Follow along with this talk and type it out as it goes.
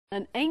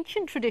An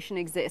ancient tradition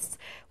exists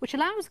which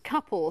allows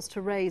couples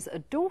to raise a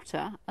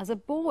daughter as a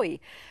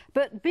boy.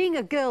 But being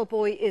a girl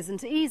boy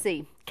isn't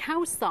easy.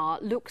 Kausar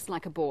looks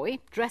like a boy,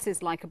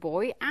 dresses like a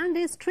boy and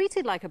is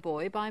treated like a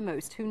boy by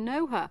most who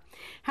know her.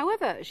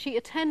 However, she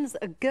attends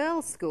a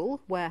girls' school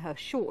where her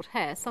short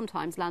hair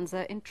sometimes lands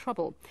her in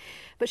trouble.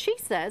 But she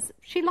says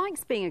she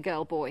likes being a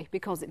girl boy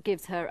because it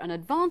gives her an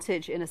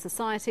advantage in a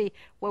society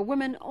where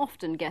women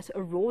often get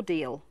a raw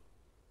deal.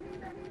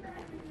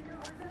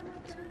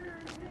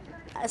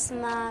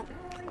 اسمها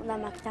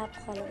مكتب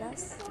خالد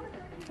است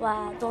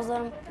و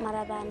دوزار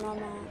مرا به نام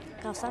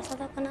کوثر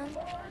صدا کنن.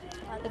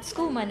 At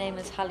school my name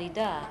is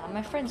Halida and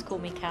my friends call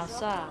me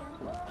Kausar.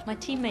 My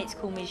teammates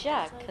call me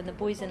Jacques and the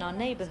boys in our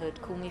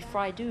neighbourhood call me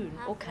Fridoun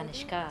or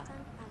Kanishka.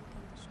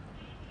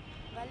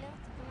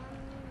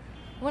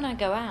 When I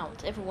go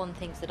out, everyone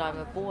thinks that I'm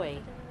a boy.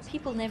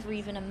 People never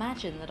even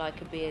imagine that I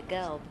could be a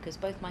girl because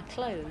both my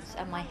clothes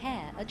and my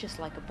hair are just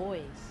like a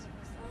boy's.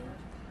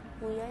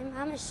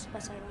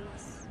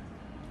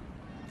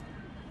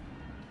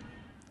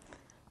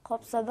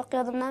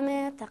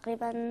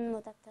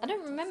 I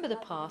don't remember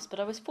the past, but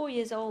I was 4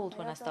 years old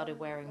when I started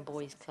wearing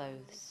boys'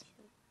 clothes.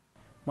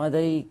 I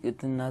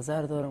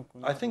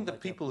think that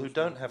people who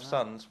don't have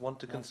sons want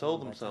to console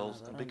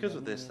themselves, and because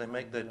of this they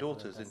make their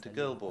daughters into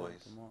girl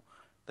boys.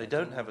 They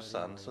don't have a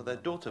son, so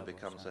their daughter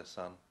becomes their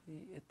son.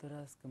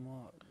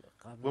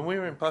 When we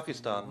were in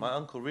Pakistan, my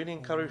uncle really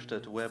encouraged her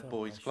to wear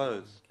boys'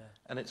 clothes,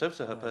 and it's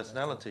also her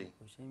personality.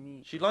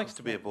 She likes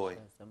to be a boy.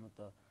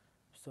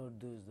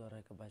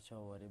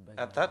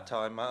 At that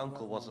time, my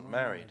uncle wasn't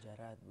married.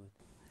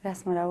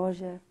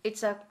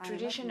 It's a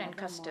tradition and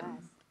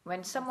custom.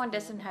 When someone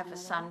doesn't have a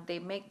son, they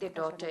make their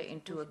daughter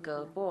into a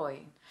girl boy.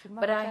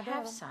 But I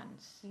have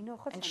sons,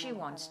 and she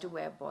wants to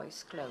wear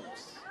boys'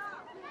 clothes.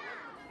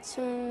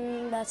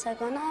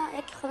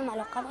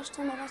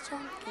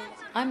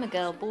 I'm a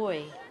girl boy.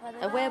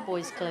 I wear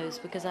boys' clothes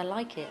because I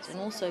like it and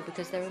also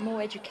because there are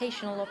more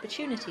educational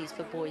opportunities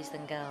for boys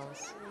than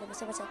girls.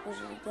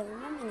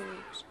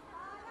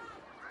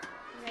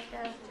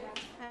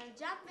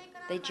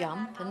 They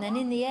jump and then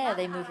in the air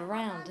they move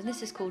around, and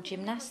this is called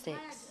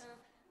gymnastics.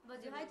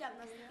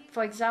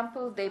 For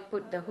example, they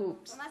put the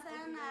hoops.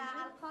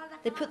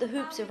 They put the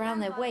hoops around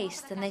their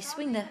waist and they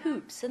swing their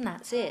hoops, and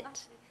that's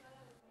it.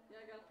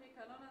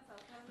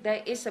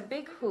 There is a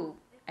big hoop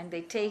and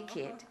they take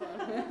it.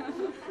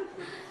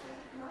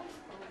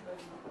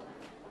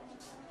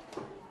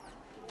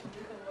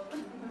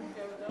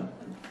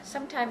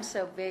 Sometimes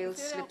her veil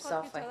slips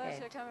off her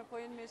head.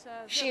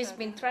 She has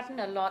been threatened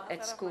a lot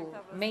at school,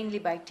 mainly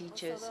by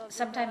teachers.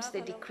 Sometimes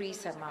they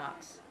decrease her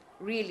marks.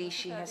 Really,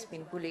 she has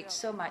been bullied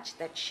so much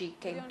that she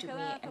came to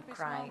me and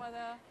cried.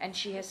 And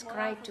she has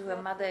cried to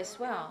her mother as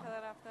well.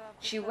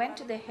 She went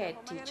to the head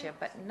teacher,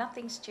 but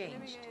nothing's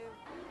changed.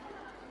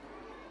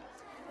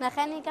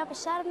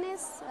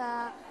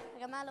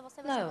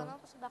 No,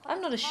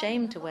 I'm not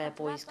ashamed to wear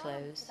boys'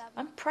 clothes.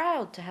 I'm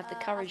proud to have the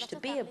courage to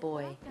be a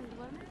boy.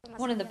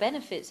 One of the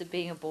benefits of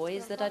being a boy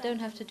is that I don't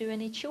have to do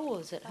any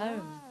chores at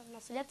home.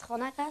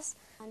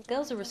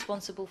 Girls are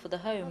responsible for the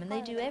home and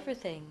they do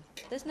everything.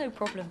 There's no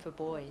problem for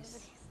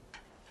boys.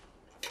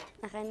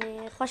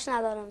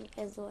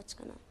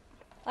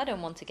 I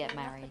don't want to get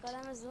married,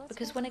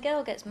 because when a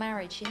girl gets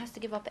married she has to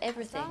give up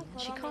everything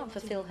and she can't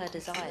fulfill her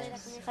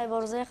desires.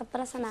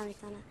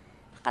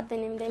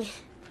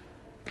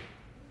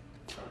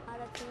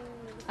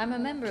 I'm a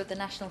member of the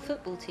national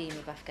football team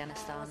of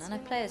Afghanistan and I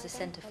play as a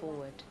centre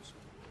forward.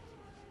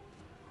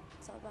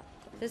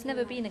 There's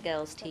never been a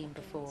girls' team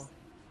before.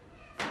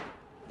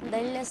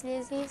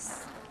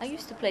 I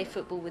used to play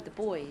football with the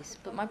boys,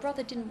 but my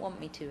brother didn't want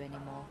me to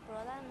anymore.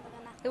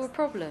 There were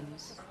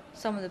problems.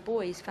 Some of the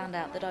boys found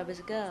out that I was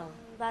a girl.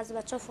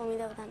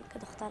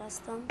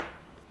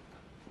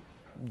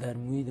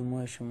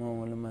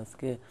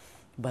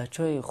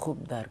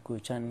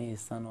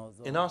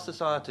 In our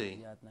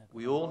society,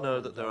 we all know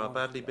that there are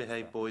badly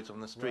behaved boys on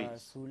the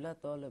streets.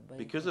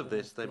 Because of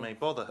this, they may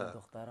bother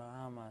her.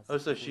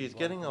 Also, she is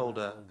getting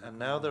older, and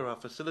now there are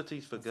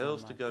facilities for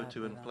girls to go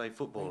to and play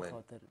football in.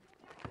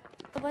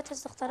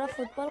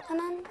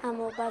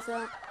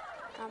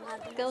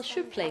 Girls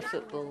should play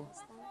football,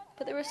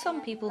 but there are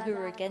some people who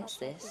are against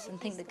this and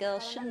think that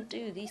girls shouldn't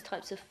do these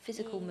types of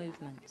physical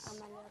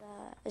movements.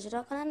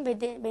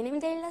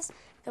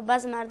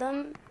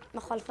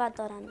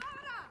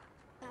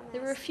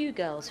 There are a few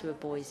girls who are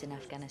boys in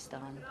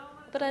Afghanistan,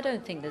 but I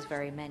don't think there's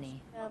very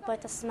many.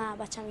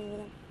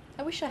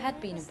 I wish I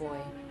had been a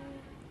boy.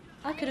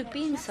 I could have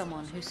been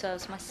someone who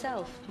serves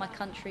myself, my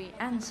country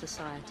and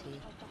society.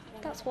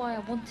 That's why I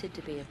wanted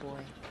to be a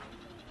boy.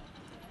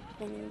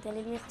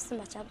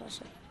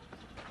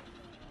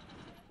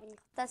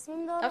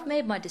 I've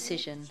made my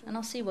decision and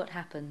I'll see what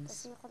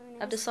happens.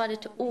 I've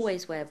decided to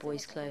always wear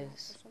boys'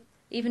 clothes.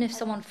 Even if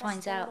someone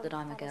finds out that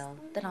I'm a girl,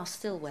 then I'll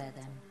still wear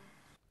them.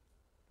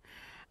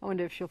 I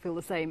wonder if she'll feel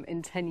the same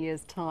in 10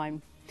 years'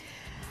 time.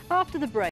 After the break.